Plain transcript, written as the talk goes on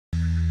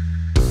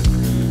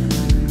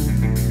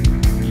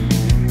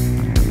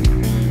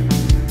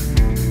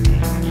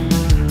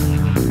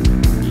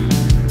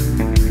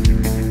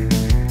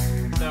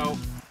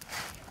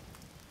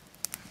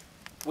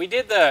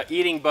did the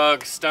eating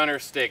bug stunner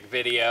stick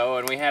video,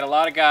 and we had a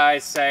lot of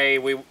guys say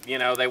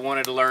they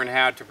wanted to learn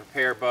how to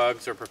prepare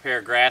bugs or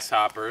prepare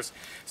grasshoppers.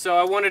 So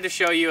I wanted to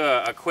show you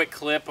a quick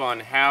clip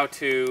on how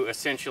to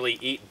essentially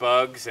eat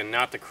bugs and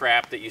not the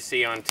crap that you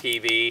see on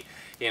TV.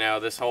 You know,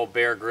 this whole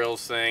Bear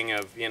Grylls thing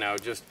of,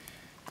 just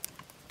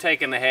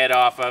taking the head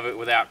off of it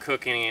without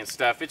cooking it and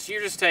stuff.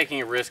 You're just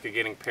taking a risk of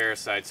getting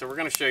parasites. So we're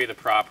going to show you the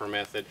proper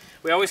method.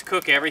 We always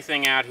cook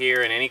everything out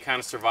here in any kind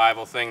of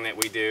survival thing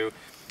that we do.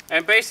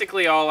 And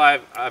basically all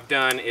I've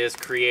done is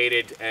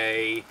created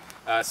a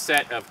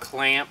set of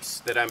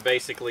clamps that I'm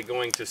basically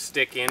going to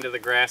stick into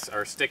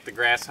the stick the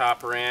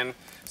grasshopper in,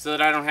 so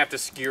that I don't have to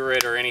skewer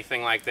it or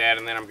anything like that,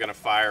 and then I'm going to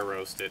fire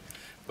roast it.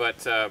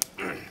 But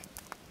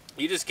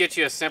you just get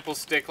you a simple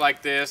stick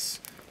like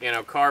this,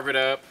 carve it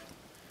up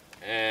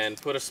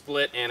and put a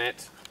split in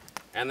it,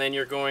 and then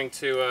you're going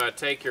to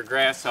take your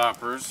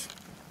grasshoppers.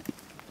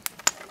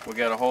 We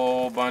got a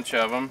whole bunch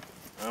of them.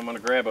 I'm going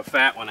to grab a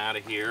fat one out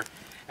of here.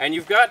 And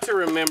you've got to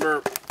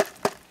remember,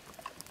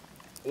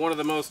 one of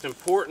the most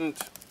important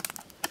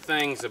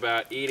things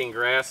about eating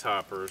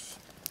grasshoppers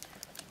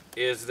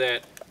is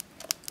that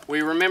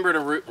we remember to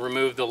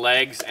remove the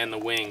legs and the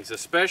wings,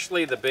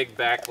 especially the big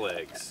back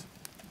legs.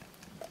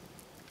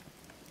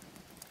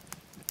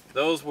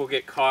 Those will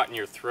get caught in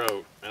your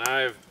throat, and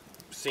I've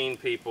seen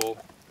people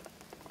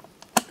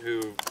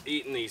who've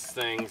eaten these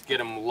things get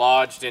them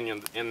lodged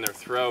in their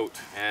throat,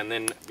 and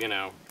then,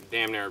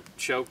 damn near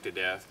choked to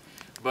death.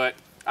 But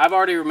I've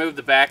already removed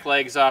the back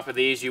legs off of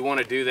these. You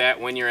want to do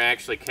that when you're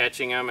actually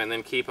catching them, and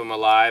then keep them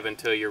alive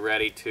until you're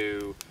ready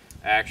to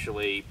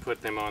actually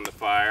put them on the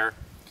fire.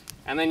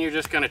 And then you're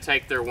just going to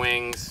take their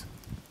wings,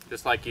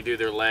 just like you do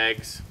their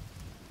legs,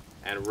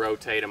 and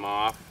rotate them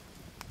off.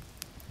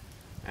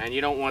 And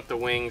you don't want the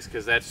wings,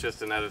 because that's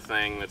just another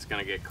thing that's going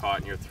to get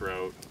caught in your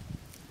throat.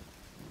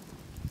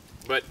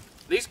 But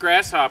these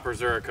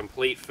grasshoppers are a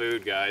complete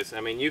food, guys. I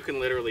mean, you can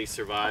literally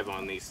survive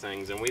on these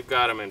things, and we've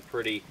got them in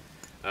pretty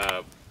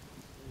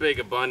big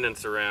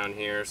abundance around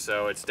here,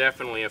 so it's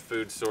definitely a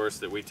food source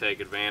that we take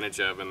advantage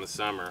of in the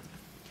summer.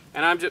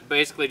 And I'm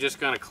basically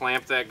just going to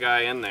clamp that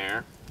guy in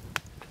there.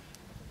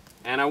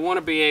 And I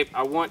want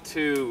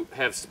to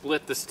have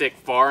split the stick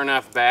far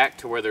enough back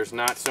to where there's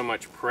not so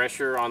much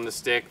pressure on the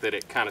stick that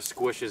it kind of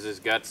squishes his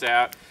guts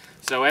out.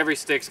 So every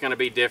stick's going to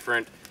be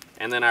different,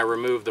 and then I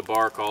remove the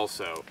bark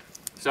also.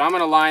 So I'm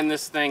going to line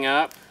this thing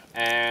up,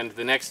 and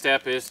the next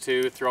step is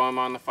to throw him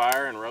on the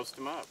fire and roast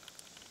him up.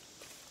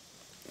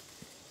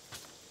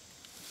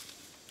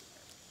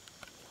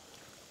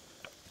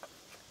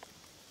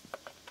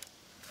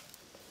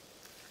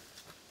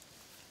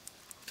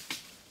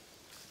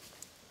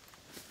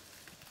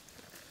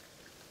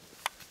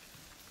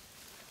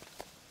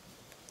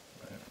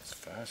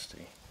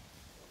 Fasty.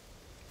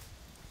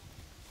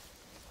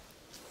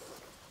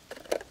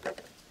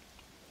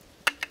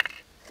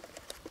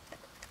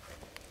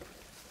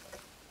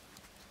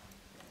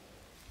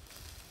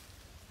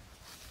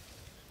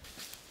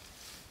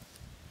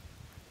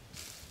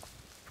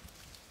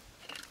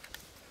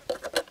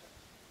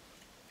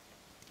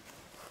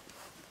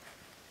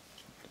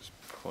 Just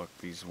pluck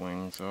these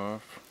wings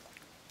off.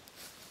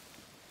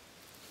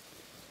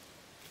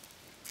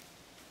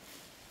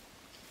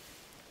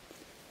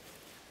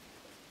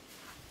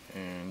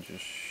 And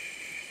just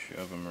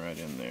shove them right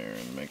in there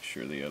and make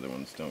sure the other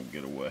ones don't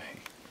get away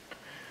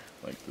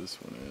like this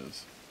one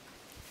is.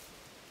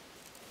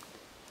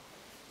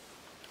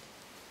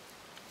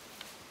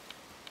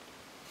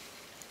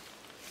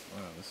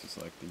 Wow, this is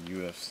like the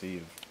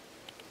UFC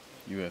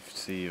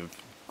of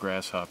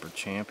grasshopper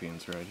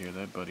champions right here.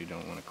 That buddy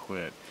don't want to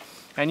quit.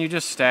 And you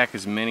just stack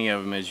as many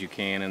of them as you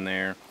can in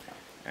there,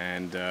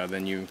 and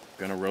then you're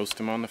going to roast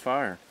them on the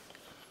fire.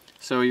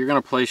 So you're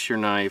going to place your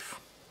knife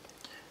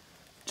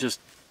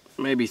just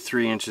maybe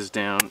 3 inches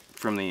down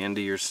from the end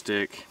of your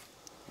stick,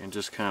 and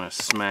just kind of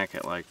smack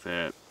it like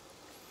that,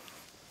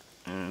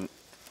 and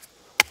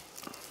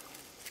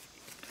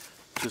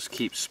just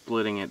keep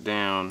splitting it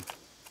down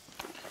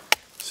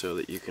so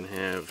that you can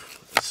have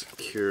a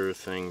secure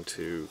thing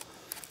to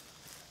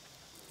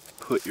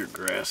put your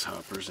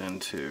grasshoppers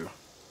into.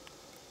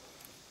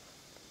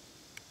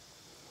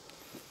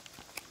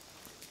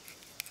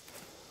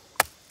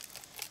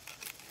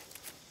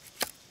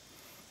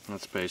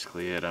 That's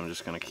basically it. I'm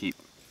just going to keep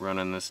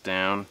running this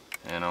down,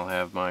 and I'll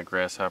have my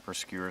grasshopper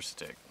skewer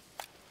stick.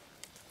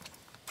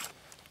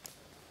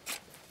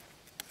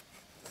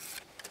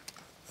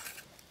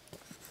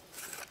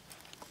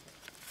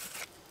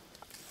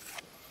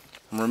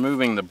 I'm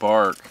removing the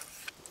bark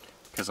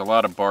because a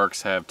lot of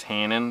barks have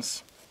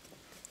tannins,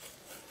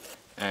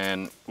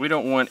 and we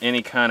don't want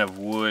any kind of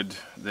wood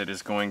that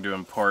is going to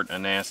impart a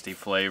nasty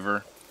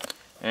flavor.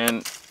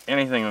 And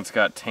anything that's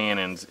got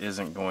tannins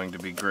isn't going to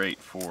be great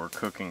for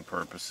cooking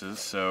purposes,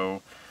 so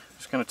I'm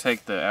just going to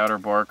take the outer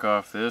bark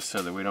off this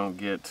so that we don't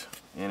get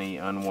any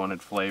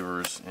unwanted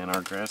flavors in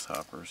our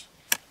grasshoppers.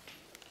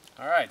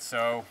 Alright,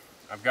 so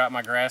I've got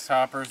my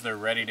grasshoppers. They're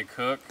ready to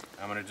cook.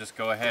 I'm going to just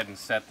go ahead and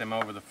set them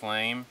over the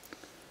flame.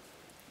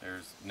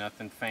 There's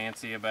nothing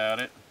fancy about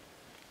it.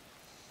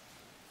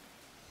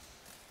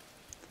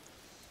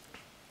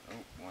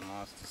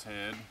 his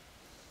head.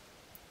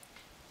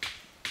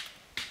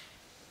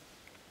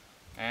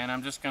 And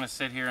I'm just going to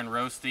sit here and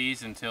roast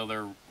these until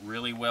they're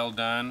really well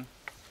done.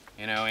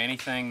 You know,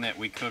 anything that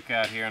we cook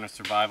out here in a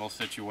survival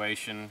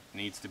situation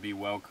needs to be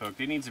well cooked.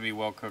 It needs to be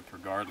well cooked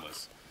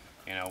regardless.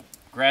 You know,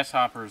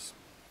 grasshoppers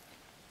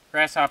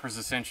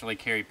essentially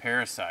carry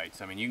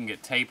parasites. I mean, you can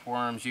get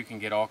tapeworms, you can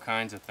get all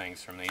kinds of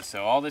things from these.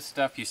 So all this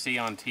stuff you see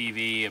on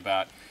TV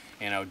about,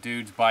 you know,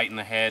 dudes biting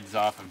the heads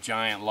off of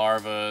giant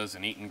larvas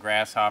and eating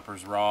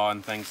grasshoppers raw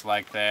and things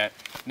like that,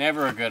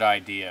 never a good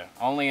idea.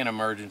 Only in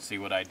emergency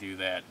would I do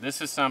that.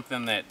 This is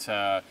something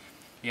that,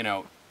 you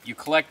know, you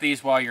collect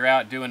these while you're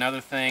out doing other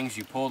things.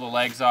 You pull the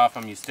legs off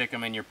them, you stick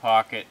them in your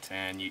pocket,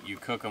 and you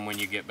cook them when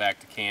you get back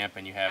to camp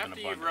and you have an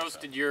abundance. After you've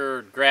roasted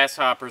your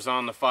grasshoppers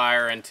on the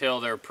fire until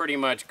they're pretty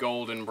much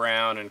golden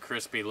brown and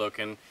crispy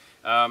looking,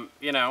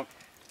 you know,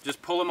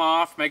 just pull them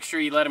off. Make sure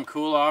you let them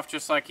cool off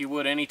just like you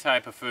would any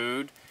type of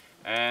food.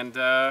 And,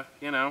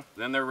 you know,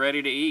 then they're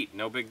ready to eat.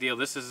 No big deal.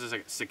 This is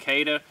a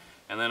cicada,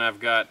 and then I've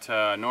got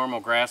a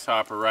normal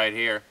grasshopper right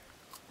here.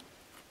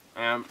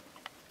 And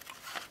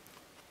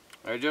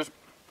they just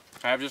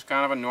have just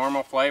kind of a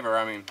normal flavor.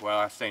 I mean, well,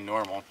 I say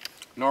normal.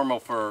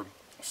 Normal for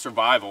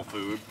survival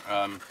food.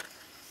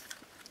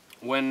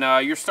 When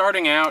you're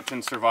starting out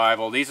in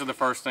survival, these are the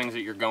first things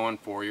that you're going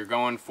for. You're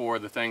going for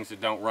the things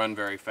that don't run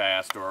very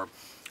fast, or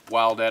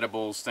wild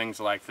edibles, things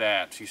like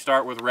that. So you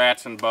start with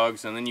rats and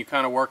bugs, and then you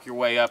kind of work your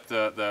way up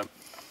the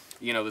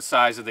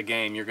size of the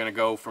game. You're going to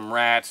go from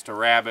rats to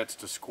rabbits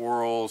to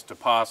squirrels to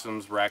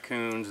possums,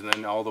 raccoons, and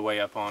then all the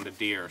way up onto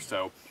deer.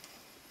 So,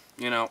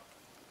 you know,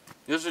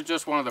 this is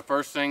just one of the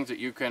first things that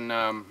you can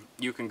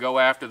go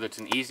after that's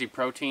an easy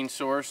protein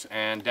source,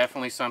 and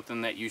definitely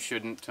something that you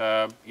shouldn't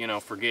you know,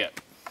 forget.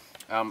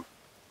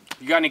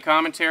 You got any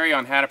commentary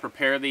on how to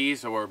prepare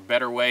these, or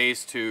better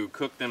ways to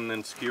cook them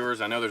than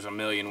skewers? I know there's a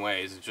million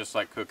ways. It's just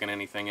like cooking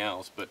anything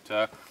else,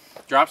 but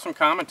drop some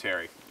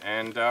commentary,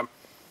 and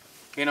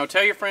you know,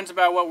 tell your friends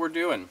about what we're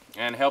doing,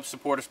 and help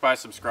support us by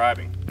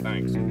subscribing.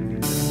 Thanks.